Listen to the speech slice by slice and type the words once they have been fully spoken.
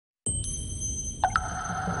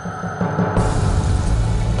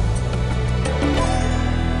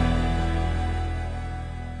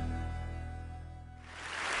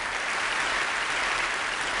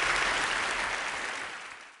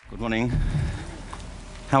morning.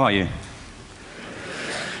 How are you?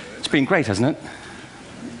 It's been great, hasn't it?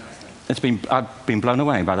 I've been blown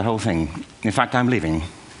away by the whole thing. In fact, I'm leaving.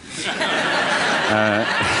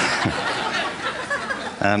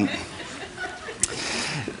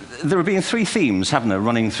 There have been three themes, haven't there,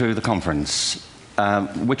 running through the conference,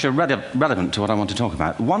 which are relevant to what I want to talk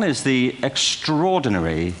about. One is the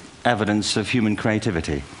extraordinary evidence of human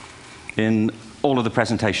creativity in all of the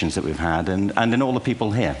presentations that we've had and in all the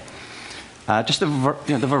people here. Just the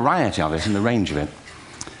variety of it and the range of it.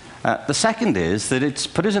 The second is that it's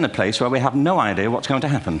put us in a place where we have no idea what's going to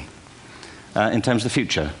happen in terms of the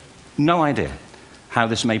future. No idea how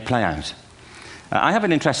this may play out. I have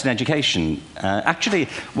an interest in education. Actually,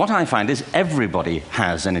 what I find is everybody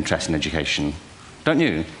has an interest in education. Don't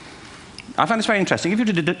you? I find this very interesting. If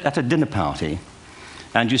you're at a dinner party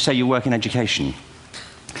and you say you work in education,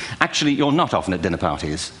 actually, you're not often at dinner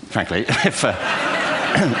parties, frankly,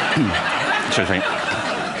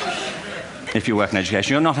 if you work in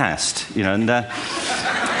education. You're not asked, you know,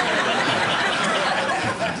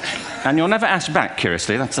 and you're never asked back,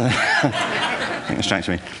 curiously. That's I think that strikes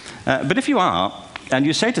me. But if you are, and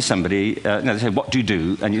you say to somebody, they say, what do you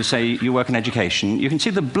do? And you say, you work in education, you can see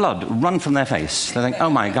the blood run from their face. They think, oh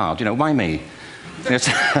my God, you know, why me? It's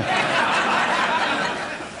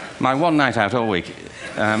my one night out all week.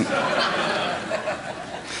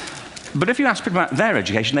 But if you ask people about their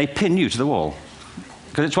education, they pin you to the wall.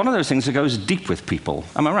 Because it's one of those things that goes deep with people.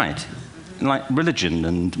 Am I right? Like religion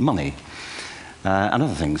and money and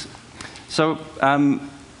other things. So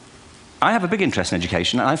I have a big interest in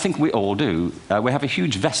education, and I think we all do. We have a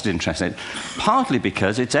huge vested interest in it, partly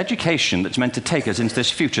because it's education that's meant to take us into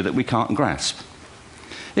this future that we can't grasp.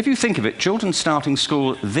 If you think of it, children starting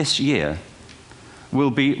school this year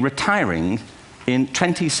will be retiring in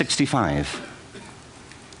 2065.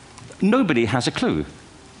 Nobody has a clue,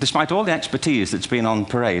 despite all the expertise that's been on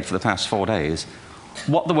parade for the past 4 days,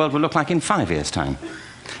 what the world will look like in 5 years' time.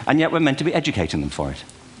 And yet we're meant to be educating them for it.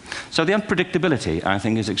 So the unpredictability, I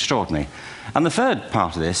think, is extraordinary. And the third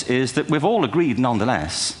part of this is that we've all agreed,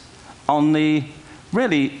 nonetheless, on the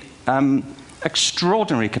really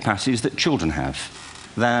extraordinary capacities that children have,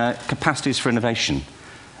 their capacities for innovation.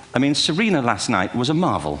 I mean, Serena last night was a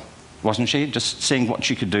marvel, wasn't she? Just seeing what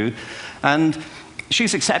she could do. And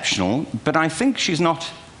she's exceptional, but I think she's not,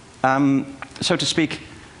 so to speak,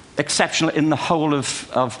 exceptional in the whole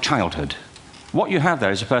of childhood. What you have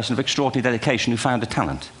there is a person of extraordinary dedication who found a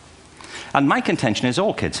talent. And my contention is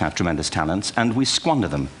all kids have tremendous talents, and we squander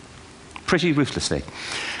them pretty ruthlessly.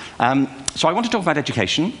 So I want to talk about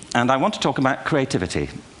education, and I want to talk about creativity.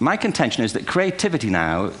 My contention is that creativity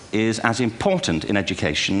now is as important in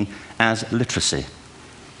education as literacy,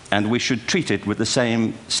 and we should treat it with the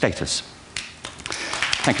same status.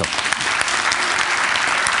 Thank you.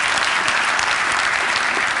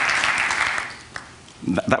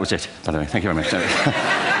 That was it, by the way. Thank you very much.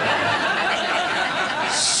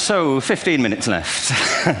 So, 15 minutes left.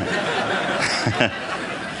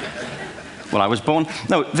 Well, I was born...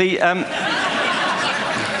 No,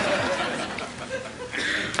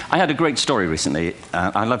 I had a great story recently,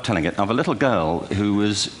 I love telling it, of a little girl who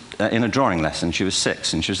was in a drawing lesson. She was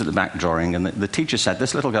 6, and she was at the back drawing, and the teacher said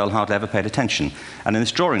this little girl hardly ever paid attention. And in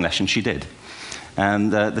this drawing lesson, she did.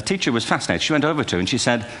 And the teacher was fascinated. She went over to her and she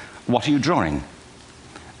said, what are you drawing?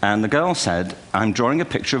 And the girl said, I'm drawing a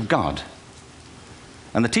picture of God.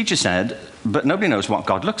 And the teacher said, but nobody knows what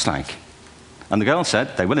God looks like. And the girl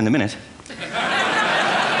said, they will in a minute.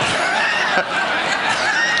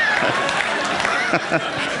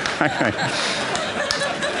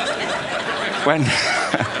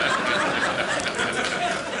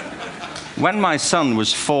 When my son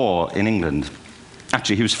was 4 in England,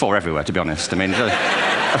 actually he was 4 everywhere, to be honest. I mean,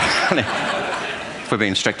 if we're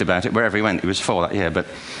being strict about it, wherever he went, he was 4 that year. But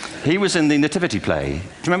he was in the Nativity play. Do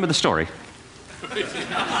you remember the story?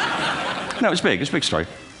 No, it was big. It was a big story.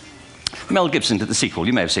 Mel Gibson did the sequel.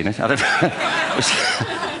 You may have seen it. I don't know. It was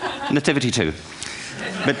Nativity 2.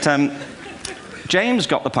 But James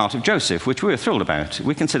got the part of Joseph, which we were thrilled about.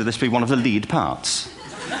 We consider this to be one of the lead parts.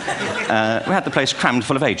 We had the place crammed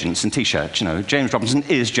full of agents and T-shirts, you know. James Robinson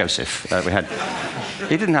is Joseph.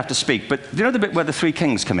 He didn't have to speak, but do you know the bit where the 3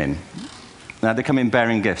 kings come in? They come in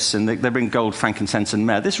bearing gifts, and they bring gold, frankincense, and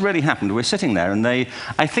myrrh. This really happened. We're sitting there, and they,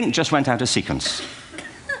 I think, just went out of sequence.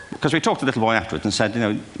 Because we talked to the little boy afterwards and said, you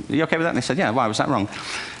know, are you okay with that? And they said, yeah, why was that wrong?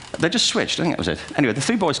 They just switched. I think that was it. Anyway, the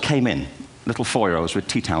 3 boys came in, little 4-year-olds with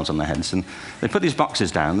tea towels on their heads, and they put these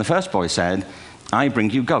boxes down. The first boy said, I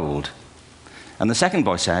bring you gold. And the second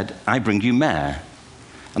boy said, I bring you myrrh.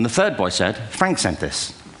 And the third boy said, Frank sent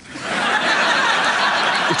this.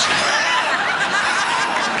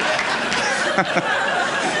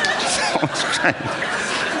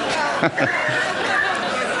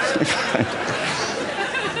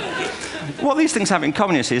 What these things have in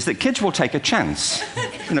common, you see, is that kids will take a chance.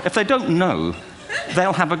 If they don't know,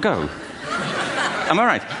 they'll have a go. Am I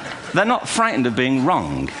right? They're not frightened of being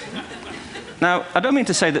wrong. Now, I don't mean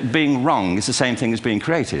to say that being wrong is the same thing as being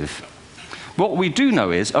creative. What we do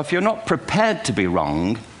know is, if you're not prepared to be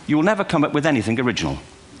wrong, you'll never come up with anything original.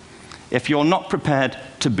 If you're not prepared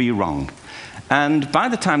to be wrong. And by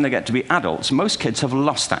the time they get to be adults, most kids have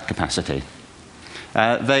lost that capacity.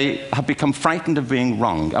 They have become frightened of being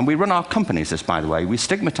wrong. And we run our companies this, by the way. We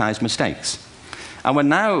stigmatize mistakes. And we're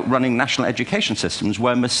now running national education systems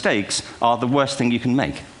where mistakes are the worst thing you can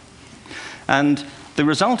make. And the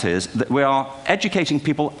result is that we are educating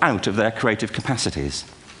people out of their creative capacities.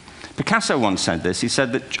 Picasso once said this. He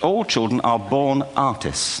said that all children are born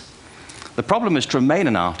artists. The problem is to remain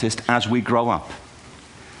an artist as we grow up.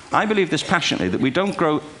 I believe this passionately, that we don't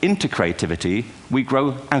grow into creativity, we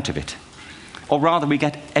grow out of it. Or rather, we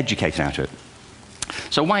get educated out of it.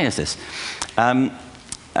 So why is this?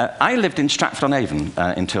 I lived in Stratford-on-Avon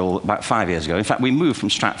until about 5 years ago. In fact, we moved from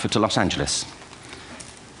Stratford to Los Angeles.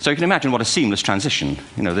 So you can imagine what a seamless transition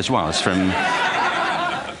this was from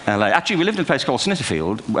LA. Actually, we lived in a place called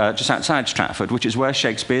Snitterfield, just outside Stratford, which is where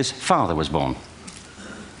Shakespeare's father was born.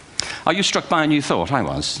 Are you struck by a new thought? I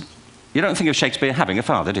was. You don't think of Shakespeare having a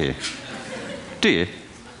father, do you? Do you?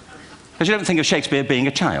 Because you don't think of Shakespeare being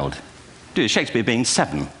a child. Do you? Shakespeare being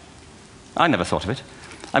 7. I never thought of it.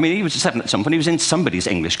 I mean, he was 7 at some point. He was in somebody's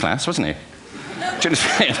English class, wasn't he? Do you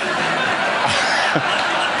understand?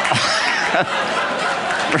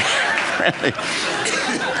 Really?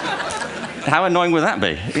 How annoying would that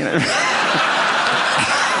be?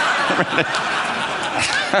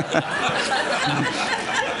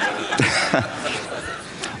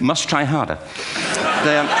 Must try harder.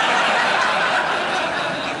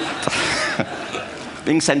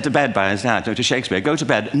 Being sent to bed by his dad to Shakespeare. Go to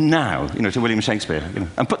bed now, to William Shakespeare,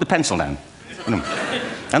 and put the pencil down,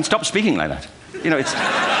 and stop speaking like that.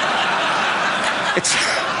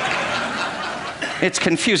 It's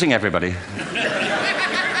confusing everybody.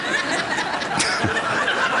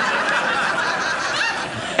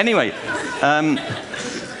 Anyway,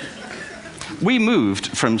 we moved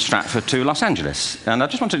from Stratford to Los Angeles, and I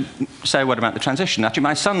just want to say a word about the transition. Actually,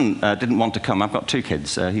 my son didn't want to come. I've got 2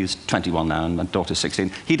 kids. He's 21 now, and my daughter's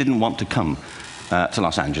 16. He didn't want to come to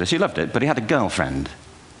Los Angeles. He loved it, but he had a girlfriend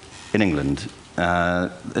in England.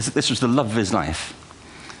 This was the love of his life,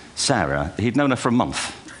 Sarah. He'd known her for a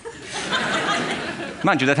month.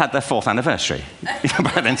 Mind you, they'd had their 4th anniversary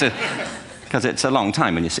by then, because it's a long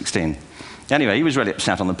time when you're 16. Anyway, he was really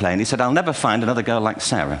upset on the plane. He said, "I'll never find another girl like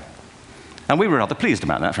Sarah." And we were rather pleased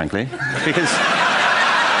about that, frankly, because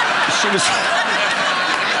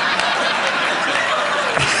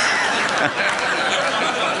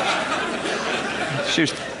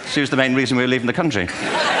she was the main reason we were leaving the country.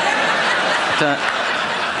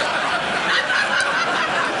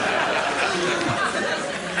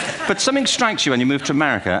 But something strikes you when you move to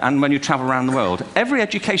America and when you travel around the world. Every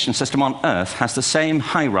education system on Earth has the same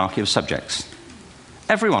hierarchy of subjects.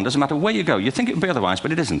 Everyone, doesn't matter where you go. You think it would be otherwise,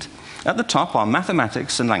 but it isn't. At the top are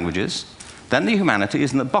mathematics and languages, then the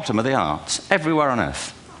humanities, and at the bottom are the arts, everywhere on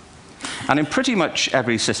Earth. And in pretty much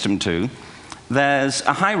every system, too, there's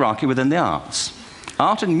a hierarchy within the arts.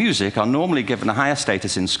 Art and music are normally given a higher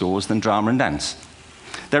status in schools than drama and dance.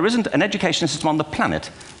 There isn't an education system on the planet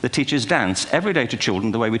that teaches dance every day to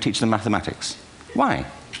children the way we teach them mathematics. Why?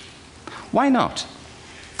 Why not?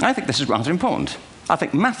 I think this is rather important. I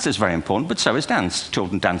think maths is very important, but so is dance.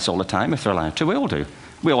 Children dance all the time if they're allowed to. We all do.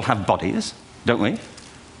 We all have bodies, don't we?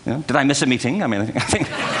 Did I miss a meeting? I think...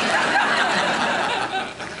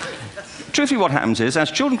 Truthfully, what happens is, as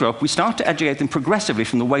children grow up, we start to educate them progressively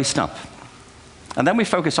from the waist up. And then we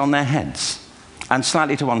focus on their heads, and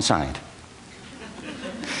slightly to one side.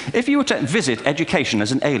 If you were to visit education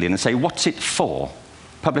as an alien and say, what's it for,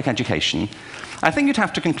 public education, I think you'd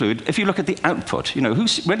have to conclude, if you look at the output, who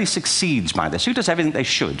really succeeds by this? Who does everything they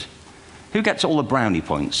should? Who gets all the brownie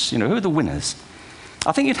points? Who are the winners?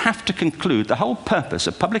 I think you'd have to conclude the whole purpose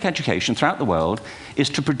of public education throughout the world is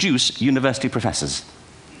to produce university professors.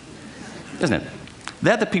 Isn't it?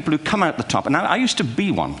 They're the people who come out the top. And I used to be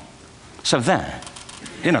one. So there.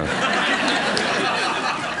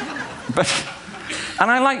 And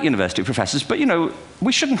I like university professors, but,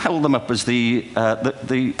 we shouldn't hold them up as the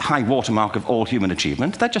high watermark of all human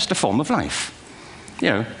achievement. They're just a form of life.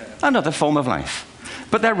 Another form of life.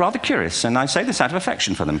 But they're rather curious, and I say this out of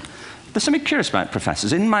affection for them. There's something curious about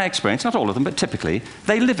professors. In my experience, not all of them, but typically,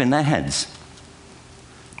 they live in their heads.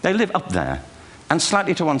 They live up there, and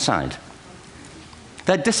slightly to one side.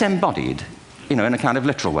 They're disembodied, in a kind of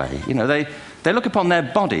literal way. They look upon their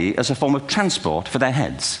body as a form of transport for their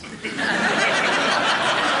heads.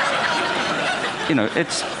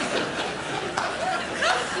 It's...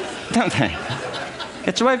 Don't they?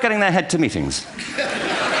 It's a way of getting their head to meetings.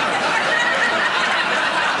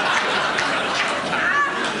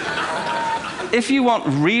 If you want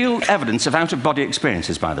real evidence of out-of-body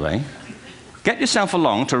experiences, by the way, get yourself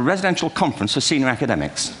along to a residential conference for senior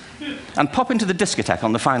academics and pop into the discotheque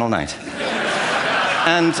on the final night.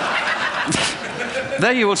 And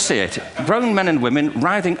there you will see it. Grown men and women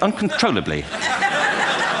writhing uncontrollably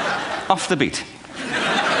off the beat.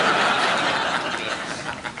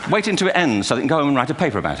 Waiting to it ends so they can go home and write a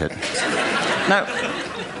paper about it. Now,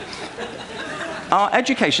 our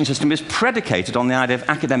education system is predicated on the idea of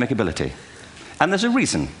academic ability. And there's a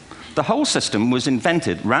reason. The whole system was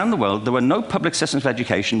invented around the world. There were no public systems of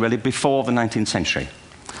education really before the 19th century.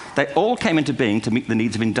 They all came into being to meet the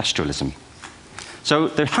needs of industrialism. So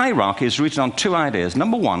the hierarchy is rooted on two ideas.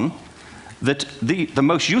 Number one, that the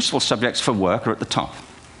most useful subjects for work are at the top.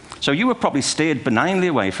 So you were probably steered benignly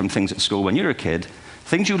away from things at school when you were a kid,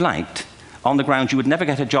 things you liked, on the grounds you would never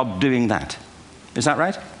get a job doing that. Is that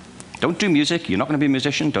right? Don't do music, you're not going to be a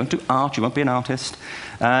musician. Don't do art, you won't be an artist.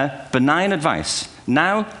 Benign advice,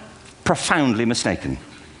 now profoundly mistaken.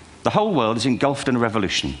 The whole world is engulfed in a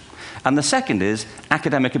revolution. And the second is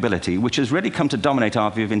academic ability, which has really come to dominate our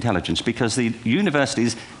view of intelligence because the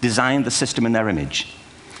universities designed the system in their image.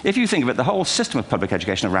 If you think of it, the whole system of public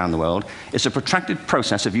education around the world is a protracted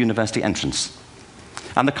process of university entrance.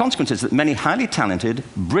 And the consequence is that many highly talented,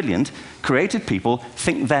 brilliant, creative people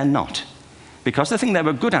think they're not, because the thing they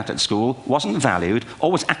were good at school wasn't valued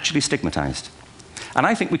or was actually stigmatized. And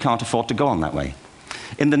I think we can't afford to go on that way.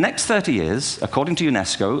 In the next 30 years, according to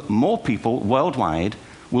UNESCO, more people worldwide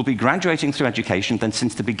will be graduating through education than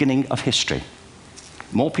since the beginning of history.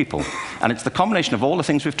 More people. And it's the combination of all the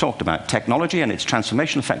things we've talked about, technology and its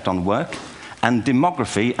transformational effect on work, and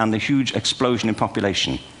demography and the huge explosion in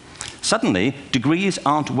population. Suddenly, degrees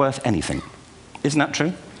aren't worth anything. Isn't that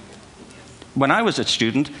true? When I was a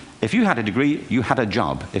student, if you had a degree, you had a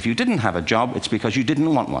job. If you didn't have a job, it's because you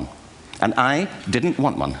didn't want one. And I didn't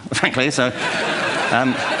want one, frankly. So,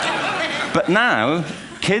 but now,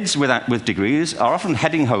 kids with degrees are often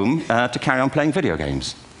heading home to carry on playing video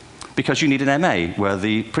games because you need an MA, where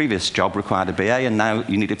the previous job required a BA, and now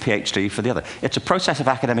you need a PhD for the other. It's a process of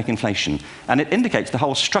academic inflation, and it indicates the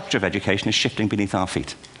whole structure of education is shifting beneath our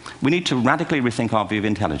feet. We need to radically rethink our view of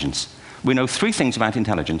intelligence. We know three things about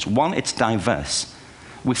intelligence. One, it's diverse.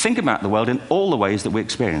 We think about the world in all the ways that we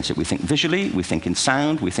experience it. We think visually, we think in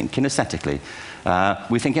sound, we think kinesthetically,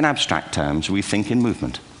 we think in abstract terms, we think in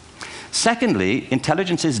movement. Secondly,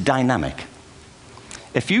 intelligence is dynamic.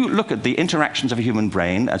 If you look at the interactions of a human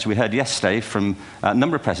brain, as we heard yesterday from a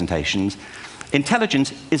number of presentations,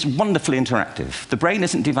 intelligence is wonderfully interactive. The brain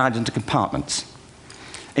isn't divided into compartments.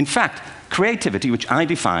 In fact, creativity, which I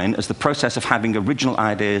define as the process of having original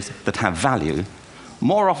ideas that have value,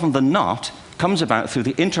 more often than not, comes about through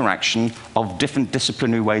the interaction of different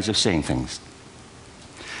disciplinary ways of seeing things.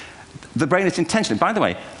 The brain is intentionally, by the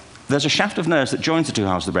way, there's a shaft of nerves that joins the two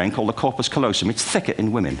halves of the brain called the corpus callosum. It's thicker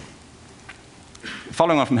in women.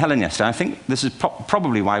 Following on from Helen yesterday, I think this is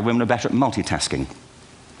probably why women are better at multitasking.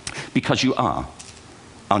 Because you are.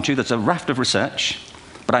 Aren't you? There's a raft of research,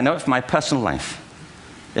 but I know it from my personal life.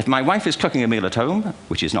 If my wife is cooking a meal at home,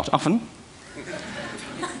 which is not often,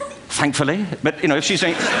 thankfully, but if she's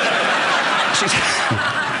doing...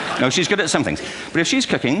 No, she's good at some things. But if she's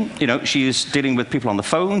cooking, she's dealing with people on the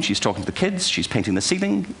phone, she's talking to the kids, she's painting the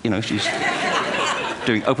ceiling, she's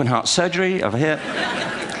doing open heart surgery over here.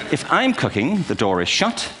 If I'm cooking, the door is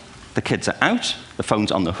shut, the kids are out, the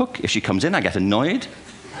phone's on the hook. If she comes in, I get annoyed.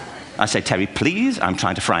 I say, Terry, please, I'm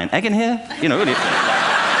trying to fry an egg in here. Really.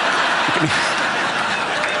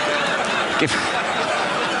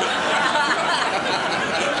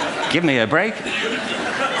 Give me a break.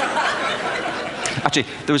 Actually,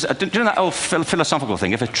 do you know that old philosophical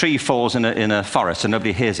thing? If a tree falls in a forest and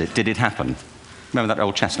nobody hears it, did it happen? Remember that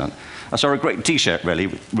old chestnut? I saw a great T-shirt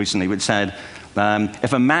recently which said,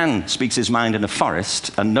 if a man speaks his mind in a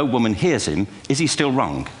forest and no woman hears him, is he still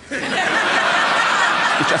wrong?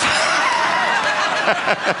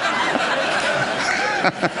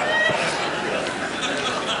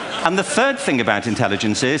 And the third thing about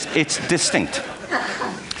intelligence is it's distinct.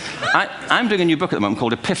 I'm doing a new book at the moment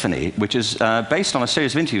called Epiphany, which is based on a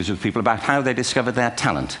series of interviews with people about how they discovered their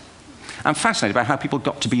talent. I'm fascinated by how people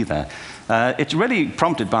got to be there. It's really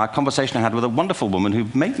prompted by a conversation I had with a wonderful woman who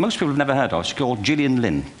most people have never heard of. She's called Gillian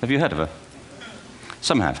Lynn. Have you heard of her?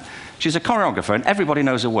 Some have. She's a choreographer, and everybody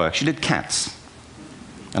knows her work. She did Cats.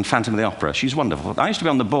 and Phantom of the Opera. She's wonderful. I used to be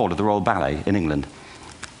on the board of the Royal Ballet in England,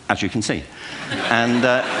 as you can see. And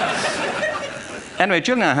anyway,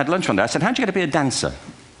 Jill and I had lunch one day. I said, how'd you get to be a dancer?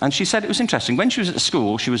 And she said it was interesting. When she was at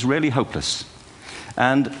school, she was really hopeless.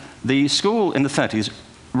 And the school in the 30s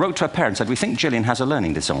wrote to her parents and said, we think Gillian has a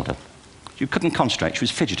learning disorder. She couldn't concentrate, she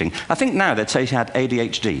was fidgeting. I think now they'd say she had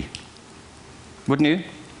ADHD. Wouldn't you?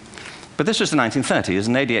 But this was the 1930s,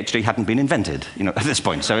 and ADHD hadn't been invented, at this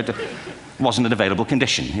point, so it wasn't an available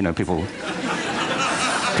condition.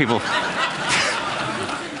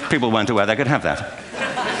 people weren't aware they could have that.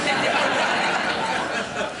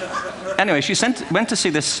 Anyway, she went to see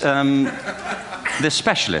this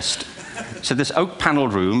specialist. So this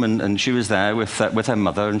oak-panelled room, and she was there with her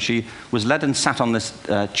mother, and she was led and sat on this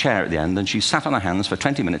chair at the end, and she sat on her hands for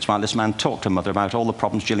 20 minutes while this man talked to her mother about all the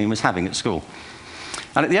problems Gillian was having at school.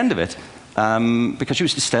 And at the end of it, because she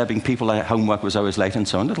was disturbing people, her homework was always late and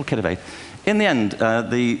so on, little kid of 8, in the end,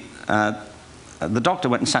 the doctor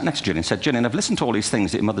went and sat next to Gillian and said, Gillian, I've listened to all these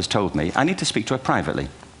things that your mother's told me. I need to speak to her privately.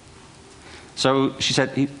 So he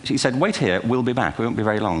said, wait here, we'll be back. We won't be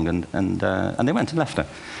very long. And they went and left her.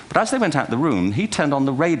 But as they went out the room, he turned on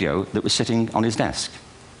the radio that was sitting on his desk.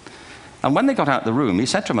 And when they got out the room, he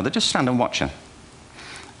said to her mother, just stand and watch her.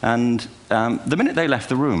 And the minute they left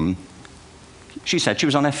the room, she said she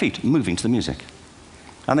was on her feet, moving to the music.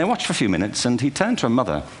 And they watched for a few minutes, and he turned to her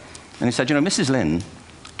mother, and he said, Mrs. Lynn,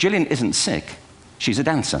 Gillian isn't sick. She's a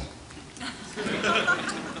dancer.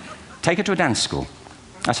 Take her to a dance school.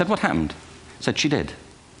 I said, what happened? He said, she did.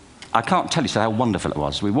 I can't tell you how wonderful it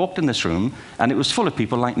was. We walked in this room, and it was full of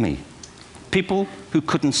people like me. People who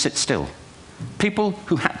couldn't sit still. People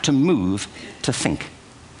who had to move to think.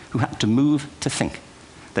 Who had to move to think.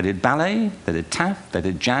 They did ballet, they did tap, they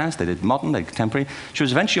did jazz, they did modern, they did contemporary. She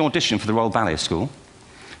was eventually auditioned for the Royal Ballet School.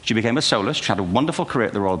 She became a soloist. She had a wonderful career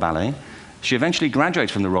at the Royal Ballet. She eventually graduated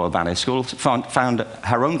from the Royal Ballet School, found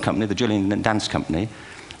her own company, the Gillian Dance Company,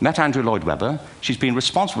 met Andrew Lloyd Webber. She's been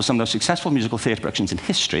responsible for some of the most successful musical theatre productions in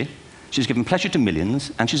history. She's given pleasure to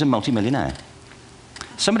millions, and she's a multi-millionaire.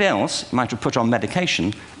 Somebody else might have put her on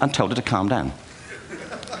medication and told her to calm down.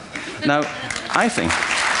 Now, I think...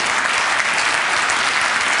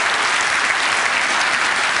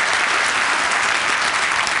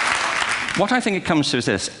 What I think it comes to is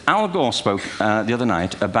this. Al Gore spoke the other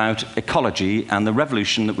night about ecology and the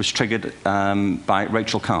revolution that was triggered by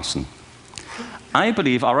Rachel Carson. I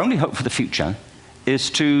believe our only hope for the future is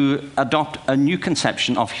to adopt a new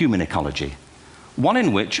conception of human ecology, one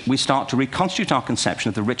in which we start to reconstitute our conception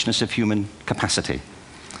of the richness of human capacity.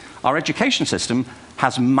 Our education system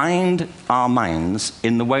has mined our minds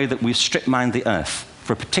in the way that we've strip-mined the earth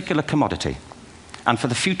for a particular commodity, and for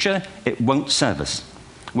the future, it won't serve us.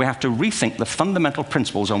 We have to rethink the fundamental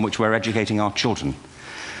principles on which we're educating our children.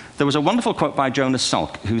 There was a wonderful quote by Jonas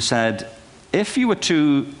Salk, who said, if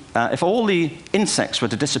all the insects were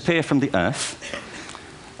to disappear from the earth,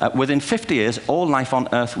 within 50 years, all life on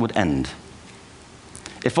earth would end.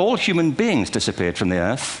 If all human beings disappeared from the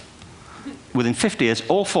earth, within 50 years,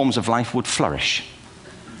 all forms of life would flourish.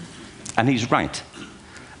 And he's right.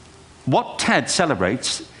 What TED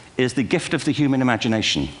celebrates is the gift of the human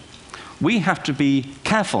imagination. We have to be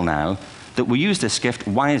careful now that we use this gift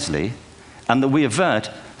wisely and that we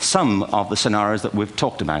avert some of the scenarios that we've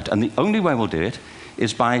talked about. And the only way we'll do it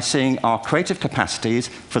is by seeing our creative capacities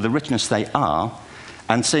for the richness they are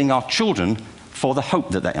and seeing our children for the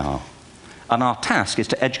hope that they are. And our task is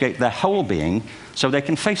to educate their whole being so they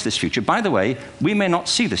can face this future. By the way, we may not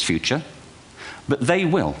see this future, but they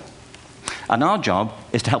will. And our job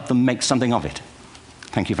is to help them make something of it.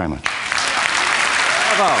 Thank you very much.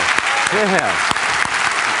 Bravo. Here, here.